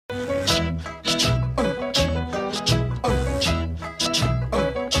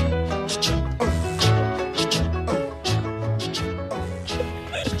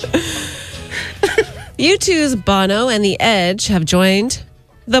U2's Bono and The Edge have joined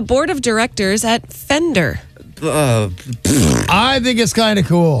the board of directors at Fender. I think it's kind of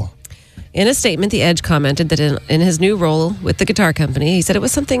cool. In a statement, The Edge commented that in his new role with the guitar company, he said it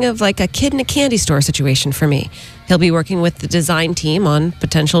was something of like a kid in a candy store situation for me. He'll be working with the design team on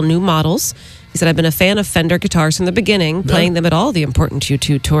potential new models. He said, I've been a fan of Fender guitars from the beginning, playing them at all the important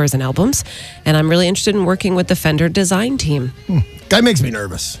U2 tours and albums, and I'm really interested in working with the Fender design team. Guy makes me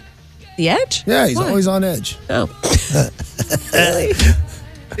nervous. The Edge? Yeah, he's Why? always on edge. Oh. Really?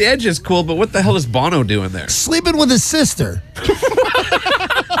 The Edge is cool, but what the hell is Bono doing there? Sleeping with his sister.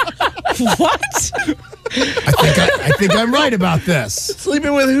 What? I think I'm right about this.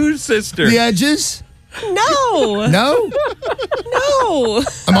 Sleeping with whose sister? The Edges? No. No? No.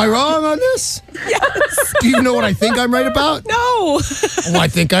 Am I wrong on this? Yes. Do you know what I think I'm right about? No. Well, I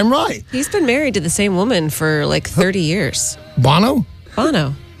think I'm right. He's been married to the same woman for like 30 years. Bono?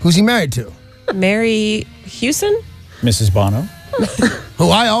 Bono. Who's he married to? Mary Hewson? Mrs. Bono. Who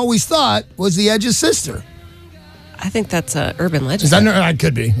I always thought was the Edge's sister. I think that's an urban legend. Is that? I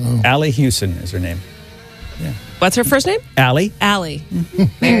could be. Oh. Allie Hewson is her name. What's her first name? Allie. Allie.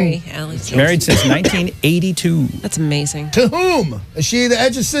 Mary. Allie. Married since 1982. That's amazing. To whom? Is she the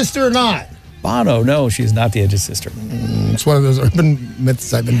Edge's sister or not? Bono, no, she's not the Edge's sister. It's one of those urban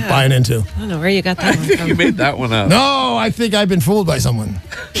myths I've been buying into. I don't know where you got that I one think from. you made that one up. No, I think I've been fooled by someone.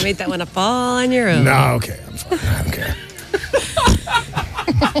 You made that one up all on your own. No, okay, I'm fine. I don't care.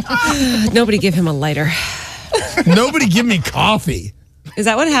 Nobody give him a lighter. Nobody give me coffee. Is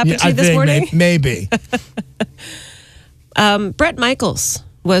that what happened to I you this think morning? maybe. Bret Michaels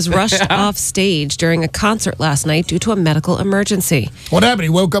was rushed off stage during a concert last night due to a medical emergency. What happened? He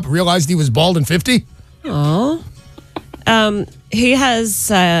woke up and realized he was bald and 50? Oh. He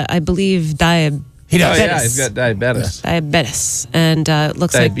has, I believe, diabetes. He does. Oh, yeah, he's got diabetes. Diabetes. And it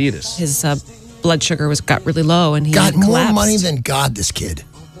looks Diabetes. like his blood sugar got really low and he Got more collapsed. money than God, this kid.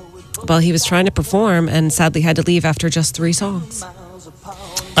 Well, he was trying to perform and sadly had to leave after just 3 songs.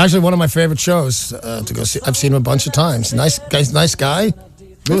 Actually, one of my favorite shows to go see. I've seen him a bunch of times. Nice guy.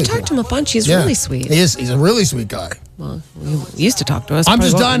 Really I've talked to him a bunch. He's Yeah. really sweet. He is. He's a really sweet guy. Well, he used to talk to us. I'm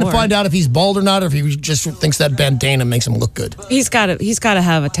just probably dying to more. find out if he's bald or not, or if he just thinks that bandana makes him look good. He's got to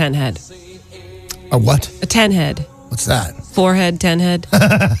have a 10 head. A what? A 10 head. What's that? 4 head, 10 head.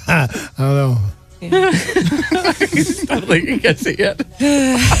 I don't know. I don't think he gets it yet.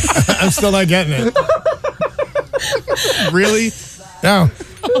 I'm still not getting it. Really? No.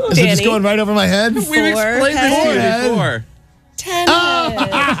 Is it just Danny. going right over my head? We've explained this to you before. 10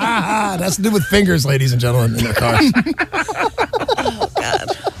 head. That's to do with fingers, ladies and gentlemen, in their cars. Oh, God.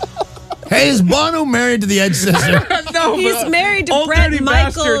 Hey, is Bono married to the Edge sister? No, He's but married to old Bret dirty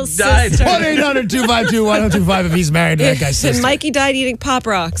Michaels' bastard died. sister. 1-800-252-1025 if he's married to that guy's sister. Mikey died eating Pop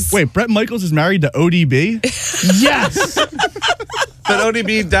Rocks. Wait, Bret Michaels is married to ODB? Yes. But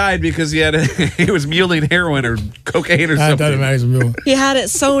ODB died because he was muling heroin or cocaine or That something. doesn't matter. He had it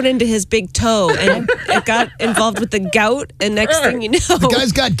sewn into his big toe, and it got involved with the gout. And next thing you know, The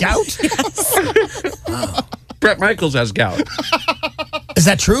guy's got gout? Bret Michaels has gout. Is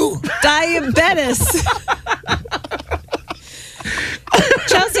that true? diabetes.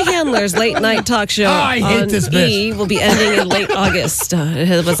 Chelsea Handler's late night talk show I hate on this bitch. E will be ending in late August.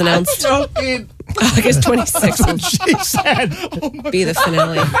 It was announced August 26th will She said. be the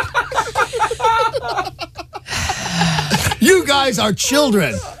finale. You guys are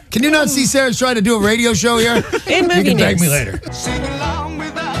children. Can you not see Sarah's trying to do a radio show here? In You movie can thank me news. later.